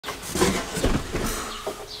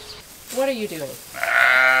What are you doing? What's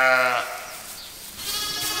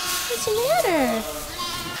the matter?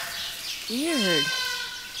 Weird.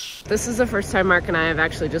 This is the first time Mark and I have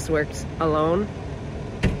actually just worked alone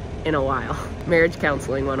in a while. Marriage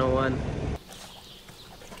Counseling 101.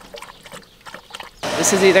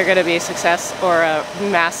 This is either going to be a success or a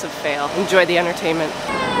massive fail. Enjoy the entertainment.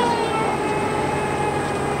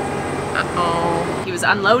 Uh-oh. He was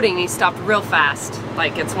unloading, he stopped real fast.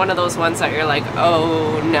 Like, it's one of those ones that you're like,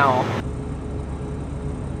 oh no.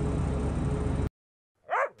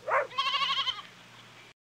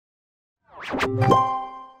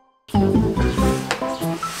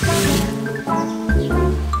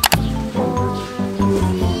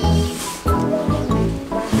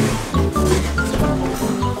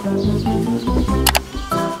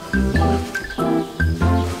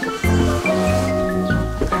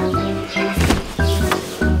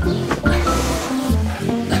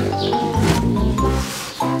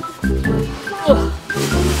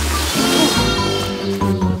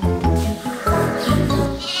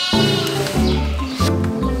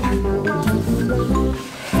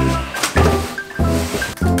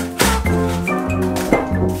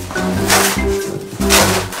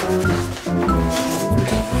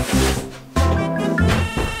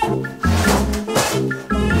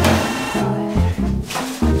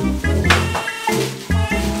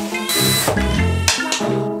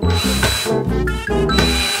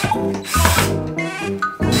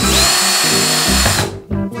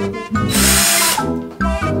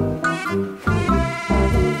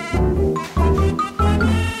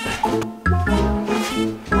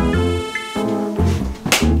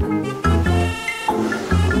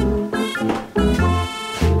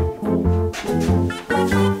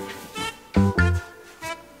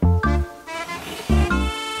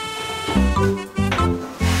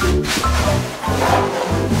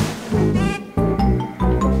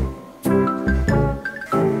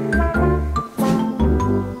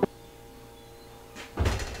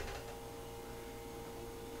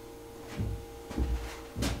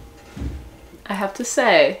 I have to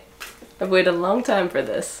say, I've waited a long time for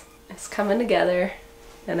this. It's coming together,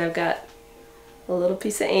 and I've got a little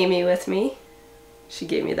piece of Amy with me. She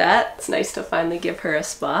gave me that. It's nice to finally give her a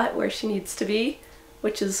spot where she needs to be,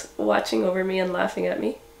 which is watching over me and laughing at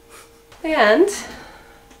me. And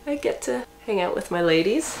I get to hang out with my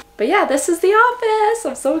ladies. But yeah, this is the office!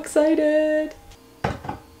 I'm so excited!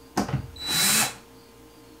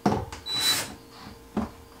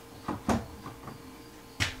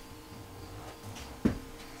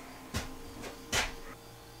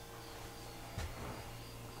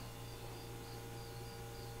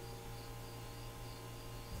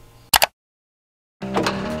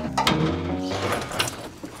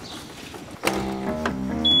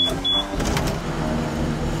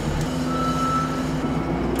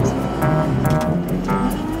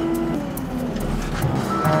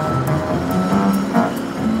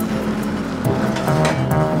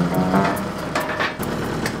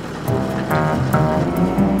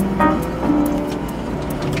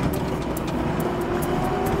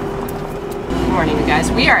 Morning, you guys.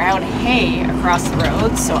 We are out hay across the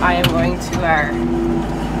road, so I am going to our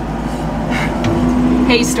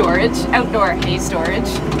hay storage, outdoor hay storage.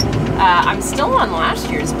 I'm still on last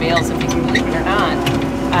year's bales, if you can believe it or not.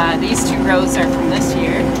 These two rows are from this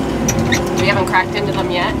year. We haven't cracked into them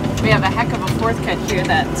yet. We have a heck of a fourth cut here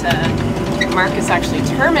that Mark is actually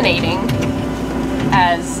terminating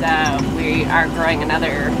as we are growing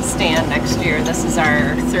another stand next year. This is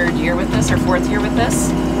our third year with this, or fourth year with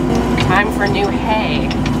this. Time for new hay.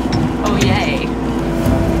 Oh yay.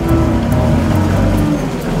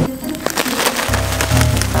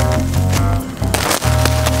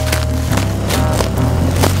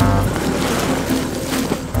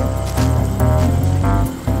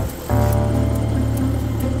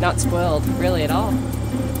 Not spoiled, really, at all.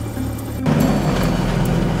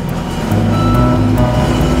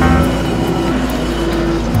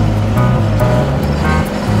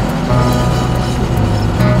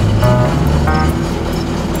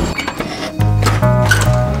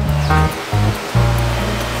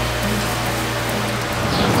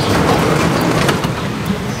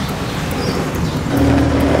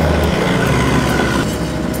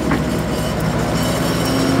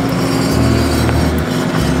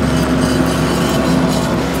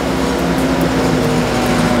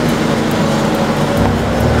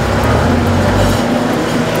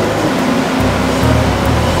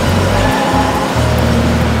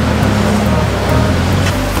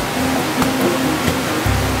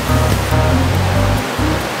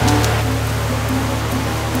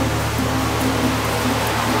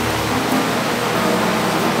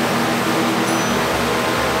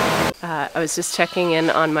 I was just checking in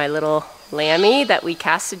on my little lammy that we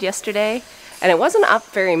casted yesterday, and it wasn't up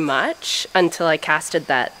very much until I casted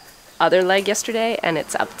that other leg yesterday, and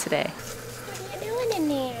it's up today. What are you doing in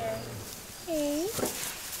there? Hey?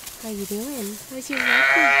 How you doing? How's your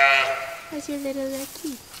lucky? How's your little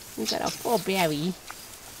lucky? You got a full belly.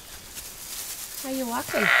 How you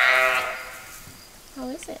walking? How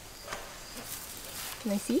is it?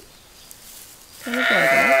 Can I see? Kind of dragging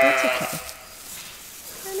it, that's okay.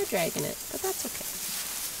 Kind of dragging it, but that's okay.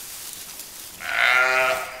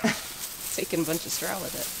 Taking a bunch of straw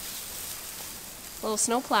with it. Little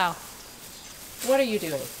snowplow. What are you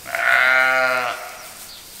doing?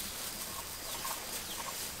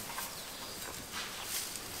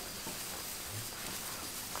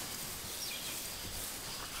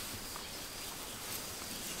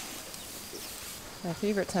 My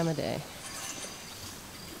favorite time of day.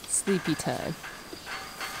 Sleepy time.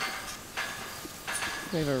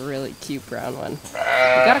 We have a really cute brown one. We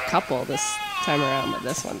got a couple this time around, but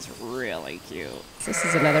this one's really cute. This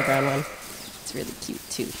is another brown one. It's really cute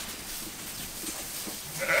too.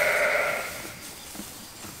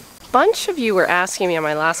 A bunch of you were asking me on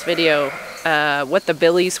my last video what the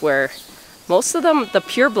billies were. Most of them, the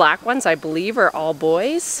pure black ones, I believe, are all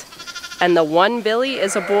boys. And the one billy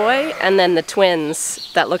is a boy, and then the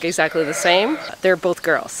twins that look exactly the same, they're both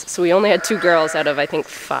girls. So we only had 2 girls out of, I think,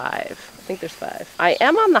 5. I think there's 5. I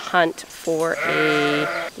am on the hunt for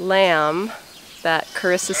a lamb that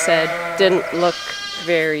Carissa said didn't look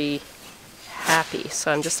very happy,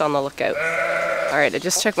 so I'm just on the lookout. All right, I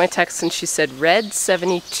just checked my text and she said red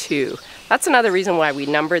 72. That's another reason why we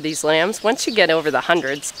number these lambs. Once you get over the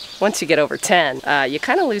hundreds, once you get over 10, you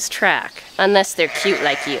kind of lose track, unless they're cute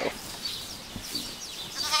like you.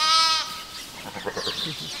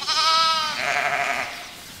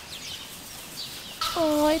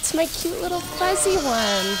 Oh, it's my cute little fuzzy one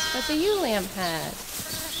that the ewe lamb had.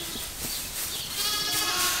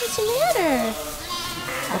 What's the matter?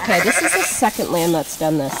 Okay, this is the second lamb that's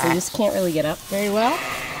done this. They just can't really get up very well.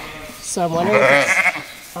 So I'm wondering if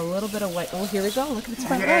it's a little bit of white. Oh, here we go. Look at its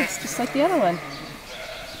front legs, just like the other one.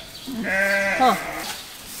 Huh.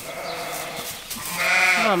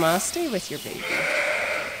 Mama, stay with your baby.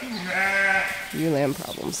 Ewe lamb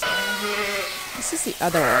problems. This is the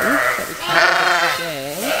other one that we caught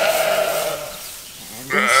today.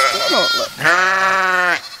 They still don't look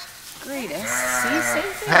greatest. See,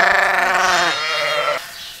 same thing.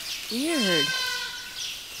 Weird.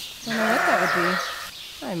 Don't know what that would be.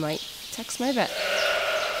 I might text my vet.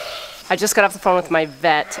 I just got off the phone with my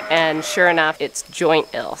vet, and sure enough, it's joint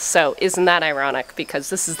ill. So isn't that ironic? Because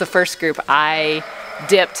this is the first group I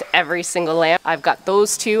dipped every single lamb. I've got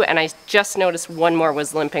those 2, and I just noticed one more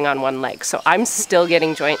was limping on one leg. So I'm still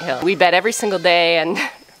getting joint ill. We bed every single day, and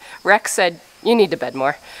Rex said, you need to bed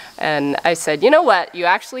more. And I said, you know what? You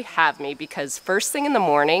actually have me, because first thing in the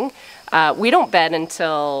morning, we don't bed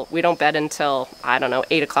until, I don't know,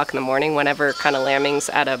 8 o'clock in the morning, whenever kind of lambing's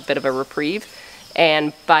at a bit of a reprieve.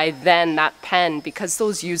 And by then that pen, because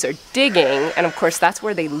those ewes are digging, and of course that's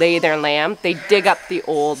where they lay their lamb, they dig up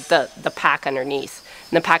the pack underneath.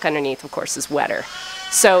 And the pack underneath, of course, is wetter.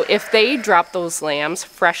 So if they drop those lambs,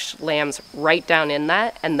 fresh lambs, right down in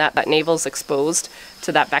that, and that navel's exposed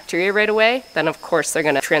to that bacteria right away, then of course they're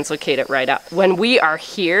gonna translocate it right up. When we are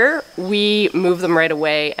here, we move them right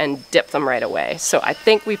away and dip them right away. So I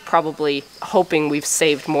think we've probably, hoping we've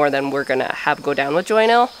saved more than we're gonna have go down with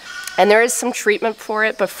joint ill. And there is some treatment for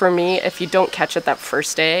it, but for me, if you don't catch it that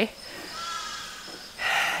first day,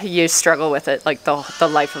 you struggle with it like the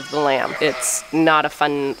life of the lamb. It's not a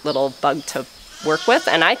fun little bug to work with,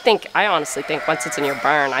 and I honestly think once it's in your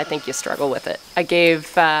barn, I think you struggle with it. I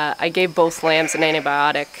gave both lambs an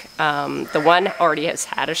antibiotic. The one already has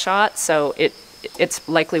had a shot, so it's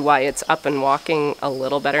likely why it's up and walking a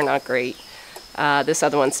little better, not great. This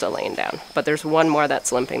other one's still laying down, but there's one more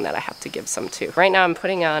that's limping that I have to give some to. Right now I'm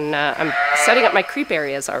putting on, I'm setting up my creep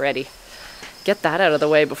areas already. Get that out of the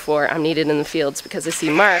way before I'm needed in the fields, because I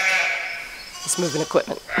see Mark is moving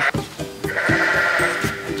equipment.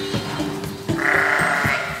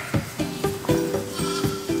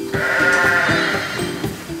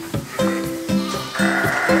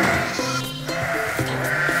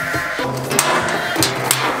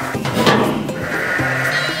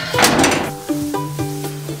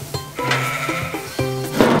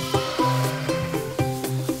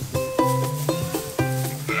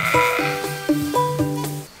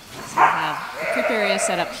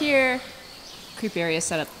 Set up here, creep area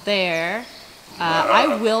set up there.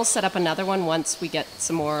 I will set up another one once we get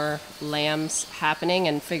some more lambs happening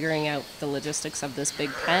and figuring out the logistics of this big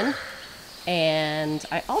pen. And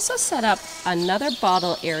I also set up another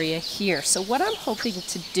bottle area here. So what I'm hoping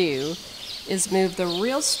to do is move the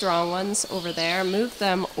real strong ones over there, move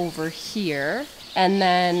them over here, and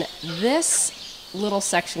then this little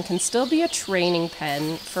section can still be a training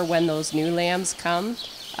pen for when those new lambs come.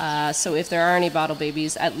 So if there are any bottle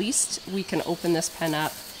babies, at least we can open this pen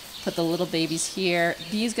up, put the little babies here.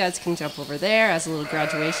 These guys can jump over there as a little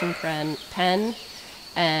graduation pen,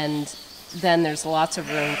 and then there's lots of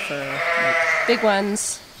room for like big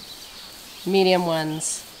ones, medium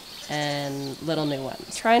ones, and little new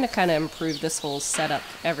ones. Trying to kind of improve this whole setup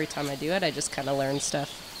every time I do it. I just kind of learn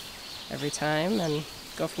stuff every time and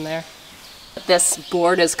go from there. This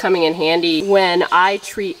board is coming in handy when I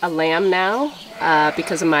treat a lamb now.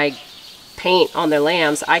 Because of my paint on their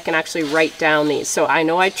lambs, I can actually write down these. So I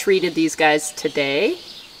know I treated these guys today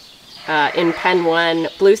in pen 1,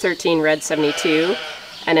 blue 13, red 72.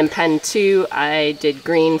 And in pen 2, I did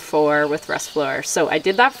green 4 with rust floor. So I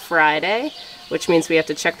did that Friday, which means we have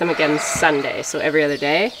to check them again Sunday, so every other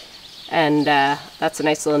day. And that's a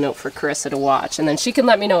nice little note for Carissa to watch. And then she can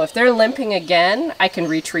let me know if they're limping again, I can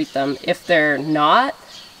retreat them. If they're not,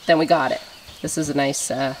 then we got it. This is a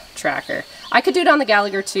nice tracker. I could do it on the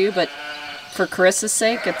Gallagher too, but for Carissa's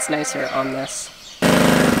sake, it's nicer on this.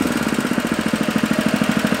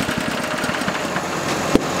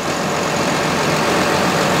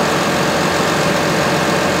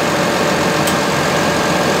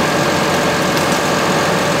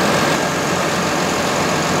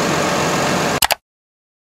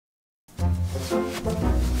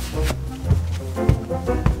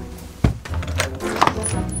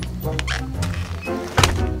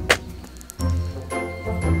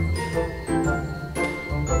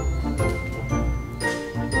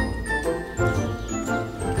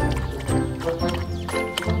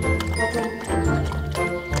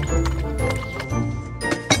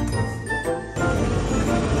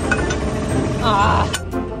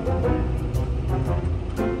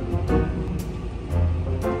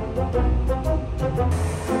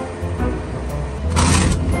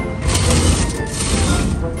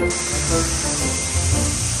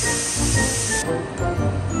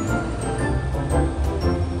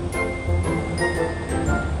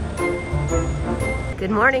 Good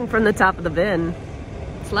morning from the top of the bin.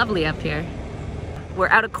 It's lovely up here. We're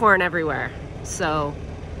out of corn everywhere, so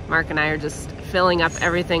Mark and I are just filling up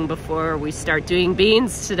everything before we start doing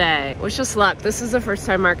beans today. Wish us luck. This is the first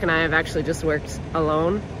time Mark and I have actually just worked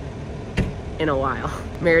alone in a while.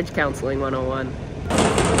 Marriage counseling 101.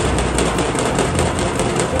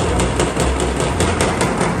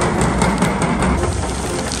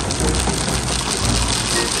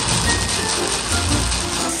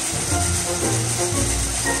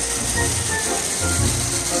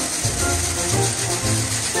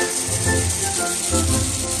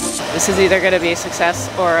 This is either going to be a success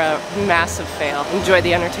or a massive fail. Enjoy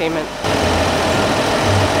the entertainment.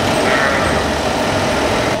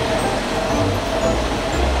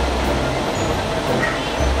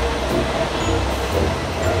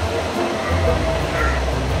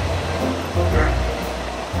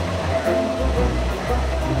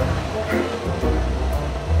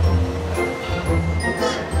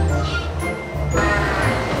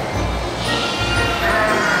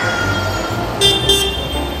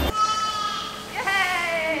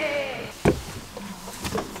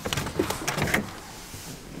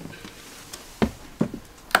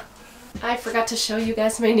 I forgot to show you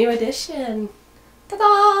guys my new addition.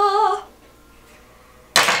 Ta-da!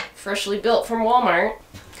 Freshly built from Walmart.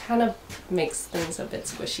 Kind of makes things a bit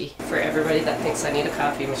squishy. For everybody that thinks I need a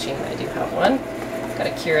coffee machine, I do have one. Got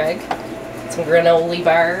a Keurig, some granola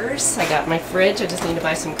bars. I got my fridge, I just need to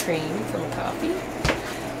buy some cream for my coffee.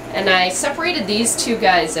 And I separated these two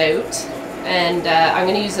guys out, and I'm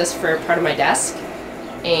going to use this for part of my desk.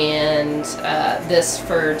 And this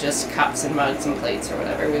for just cups and mugs and plates or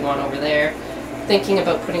whatever we want over there. Thinking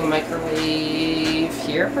about putting a microwave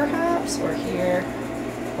here perhaps, or here,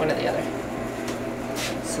 one or the other.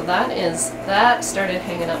 So that started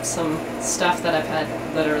hanging up some stuff that I've had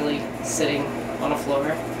literally sitting on a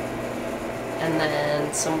floor. And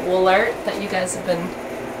then some wool art that you guys have been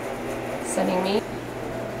sending me.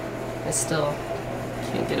 I still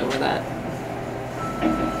can't get over that.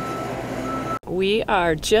 We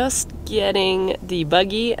are just getting the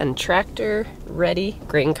buggy and tractor ready.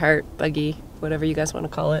 Grain cart, buggy, whatever you guys want to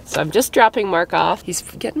call it. So I'm just dropping Mark off. He's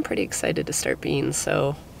getting pretty excited to start beans,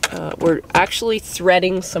 so we're actually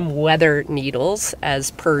threading some weather needles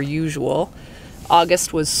as per usual.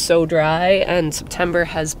 August was so dry and September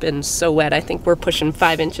has been so wet. I think we're pushing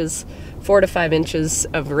 5 inches, 4 to 5 inches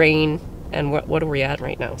of rain. And what are we at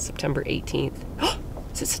right now? September 18th.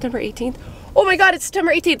 Is it September 18th? Oh my god, it's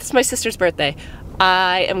September 18th. It's my sister's birthday.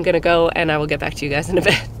 I am gonna go and I will get back to you guys in a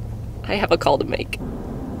bit. I have a call to make.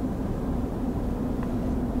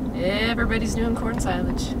 Everybody's doing corn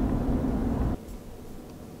silage.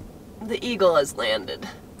 The eagle has landed.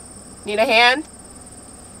 Need a hand?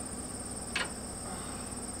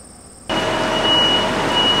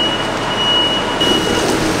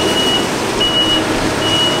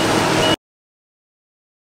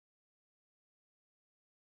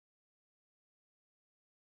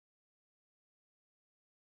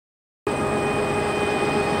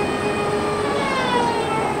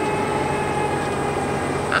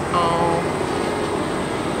 Uh-oh.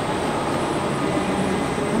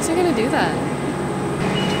 How's he gonna do that?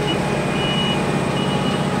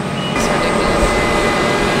 It's ridiculous.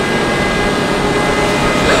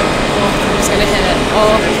 Oh, I'm just gonna hit it.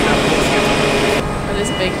 Oh, that is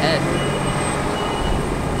a big head.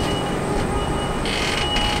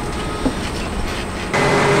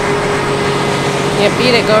 Can't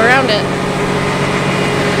beat it, go around it.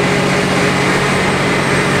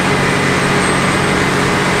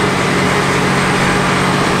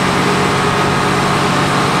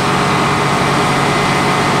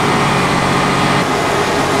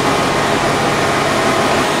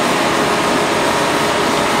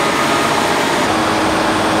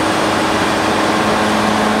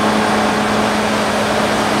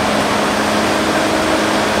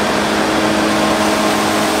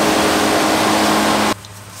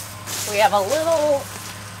 We have a little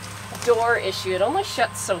door issue. It only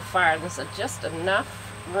shuts so far. There's just enough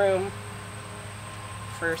room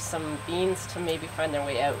for some beans to maybe find their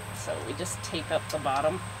way out. So we just tape up the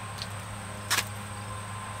bottom.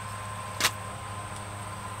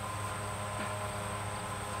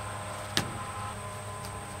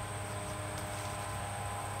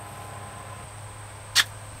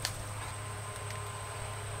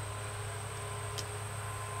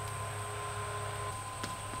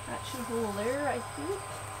 That should hold there, I think.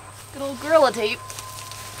 Good old Gorilla Tape.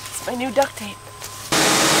 It's my new duct tape.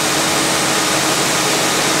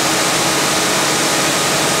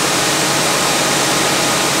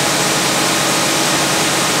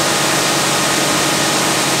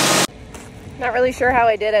 Not really sure how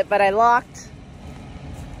I did it, but I locked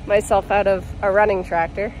myself out of a running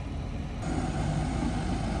tractor.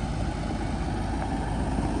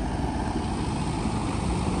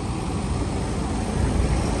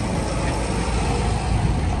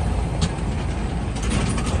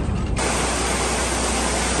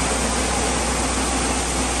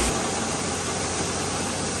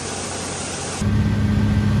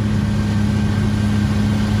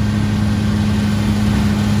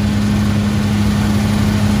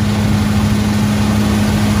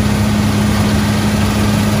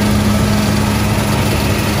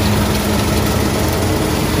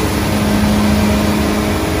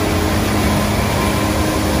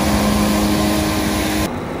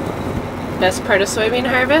 Best part of soybean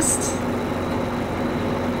harvest?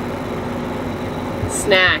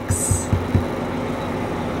 Snacks.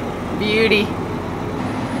 Beauty.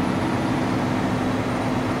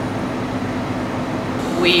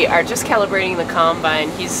 We are just calibrating the combine.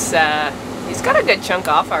 He's got a good chunk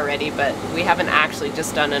off already, but we haven't actually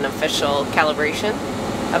just done an official calibration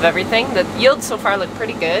of everything. The yields so far look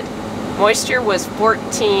pretty good. Moisture was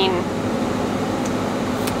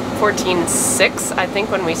 14.6, I think,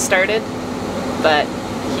 when we started. But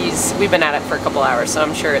we've been at it for a couple hours, so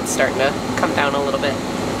I'm sure it's starting to come down a little bit.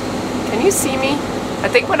 Can you see me? I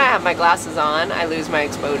think when I have my glasses on, I lose my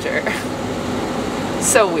exposure.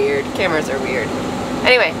 So weird. Cameras are weird.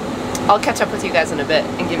 Anyway, I'll catch up with you guys in a bit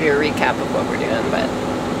and give you a recap of what we're doing, but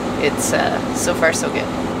it's so far so good.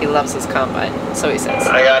 He loves his combine, so he says.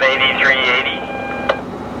 I got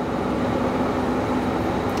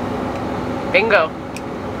 8380. Bingo.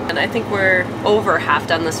 And I think we're over half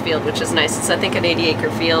done this field, which is nice. It's, I think, an 80-acre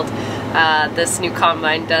field. This new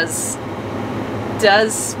combine does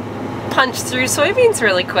punch through soybeans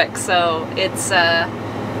really quick, so it's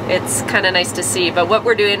kind of nice to see. But what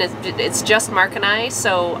we're doing is it's just Mark and I,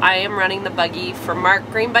 so I am running the buggy for Mark.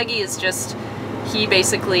 Green buggy is just, he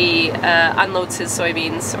basically unloads his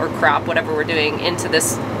soybeans or crop, whatever we're doing, into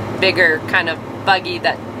this bigger kind of buggy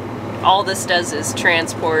that all this does is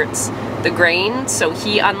transports the grain, so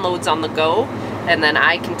he unloads on the go, and then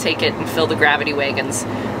I can take it and fill the gravity wagons.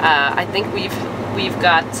 I think we've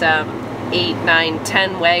got 8, 9,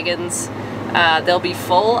 10 wagons. They'll be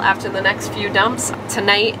full after the next few dumps.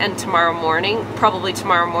 Tonight and tomorrow morning, probably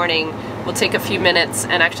tomorrow morning, we'll take a few minutes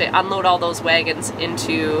and actually unload all those wagons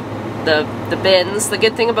into the bins. The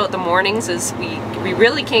good thing about the mornings is we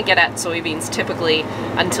really can't get at soybeans typically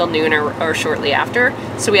until noon or shortly after.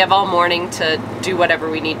 So we have all morning to do whatever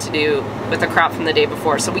we need to do with the crop from the day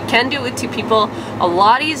before. So we can do it with 2 people. A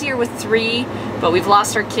lot easier with 3, but we've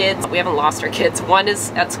lost our kids. We haven't lost our kids. One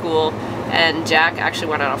is at school, and Jack actually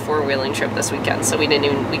went on a 4-wheeling trip this weekend, so we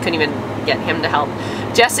couldn't even get him to help.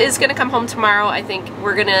 Jess is gonna come home tomorrow. I think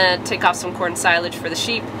we're gonna take off some corn silage for the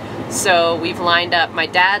sheep. So we've lined up, my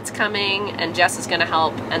dad's coming and Jess is gonna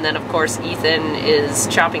help, and then of course Ethan is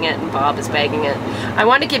chopping it and Bob is bagging it. I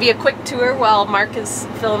want to give you a quick tour while Mark is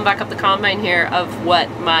filling back up the combine here of what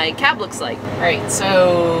my cab looks like. Alright,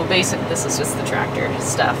 so basically this is just the tractor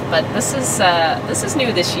stuff, but this is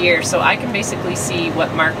new this year, so I can basically see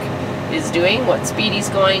what Mark is doing, what speed he's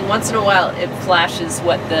going. Once in a while it flashes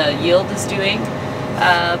what the yield is doing,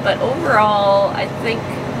 but overall I think,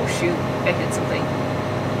 oh shoot, I hit something.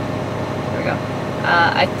 There we go.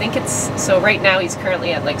 I think it's, so right now he's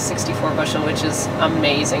currently at like 64 bushel, which is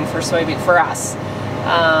amazing for soybean, for us.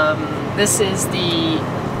 This is the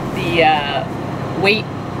weight,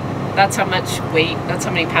 that's how much weight, that's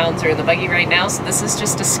how many pounds are in the buggy right now. So this is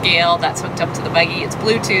just a scale that's hooked up to the buggy. It's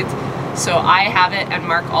Bluetooth, so I have it and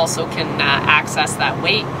Mark also can access that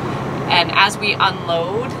weight. And as we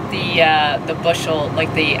unload the bushel,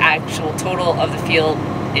 like the actual total of the field,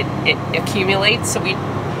 it accumulates. So we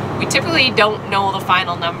typically don't know the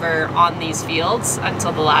final number on these fields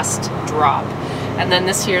until the last drop. And then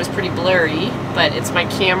this here is pretty blurry, but it's my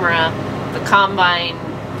camera, the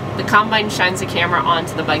combine shines the camera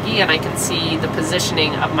onto the buggy and I can see the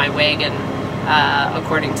positioning of my wagon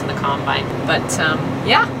according to the combine. But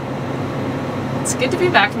yeah, it's good to be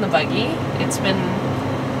back in the buggy. It's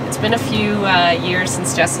been a few years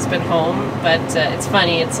since Jess has been home, but it's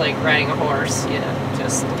funny, it's like riding a horse, you know,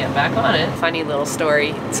 just get back on it. Funny little story,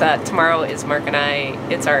 it's, tomorrow is Mark and I,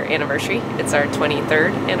 it's our anniversary, it's our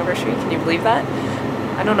 23rd anniversary, can you believe that?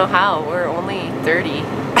 I don't know how, we're only 30.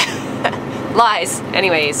 Lies.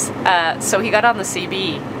 Anyways, so he got on the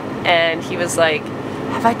CB and he was like,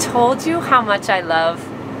 have I told you how much I love?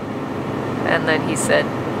 And then he said,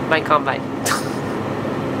 my combine.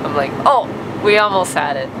 I'm like, oh, we almost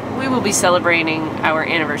had it. We will be celebrating our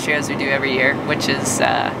anniversary as we do every year, which is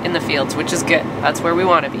in the fields, which is good. That's where we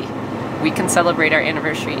want to be. We can celebrate our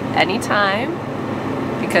anniversary anytime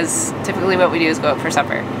because typically what we do is go out for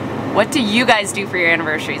supper. What do you guys do for your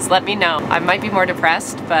anniversaries? Let me know. I might be more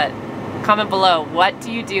depressed, but comment below. What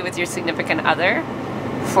do you do with your significant other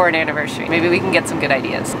for an anniversary? Maybe we can get some good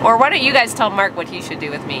ideas. Or why don't you guys tell Mark what he should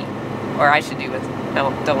do with me? Or I should do with...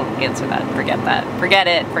 No, don't answer that. Forget that. Forget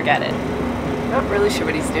it. Forget it. Not really sure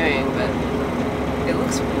what he's doing, but it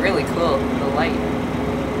looks really cool, the light.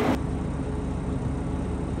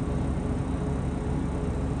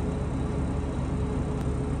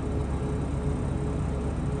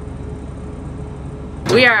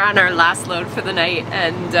 We are on our last load for the night,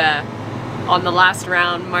 and on the last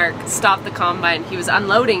round, Mark stopped the combine. He was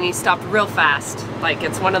unloading, he stopped real fast. Like,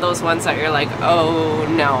 it's one of those ones that you're like, oh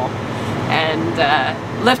no.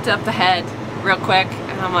 And lifted up the head real quick,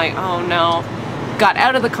 and I'm like, oh no. Got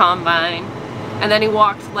out of the combine, and then he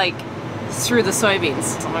walked like through the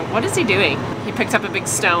soybeans. So I'm like, what is he doing? He picked up a big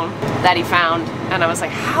stone that he found, and I was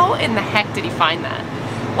like, how in the heck did he find that?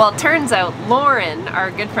 Well, it turns out Lauren,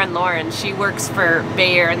 our good friend Lauren, she works for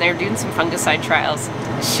Bayer and they're doing some fungicide trials.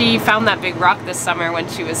 She found that big rock this summer when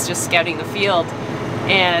she was just scouting the field,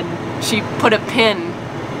 and she put a pin,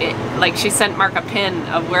 like she sent Mark a pin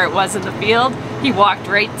of where it was in the field. He walked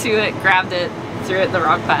right to it, grabbed it, threw it in the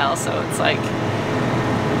rock pile. So it's like,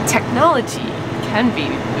 technology can be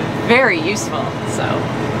very useful. So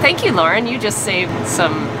thank you, Lauren. You just saved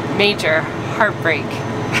some major heartbreak. Look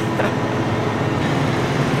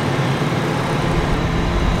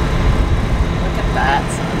at that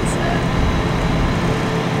sunset.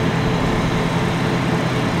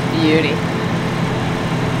 Beauty.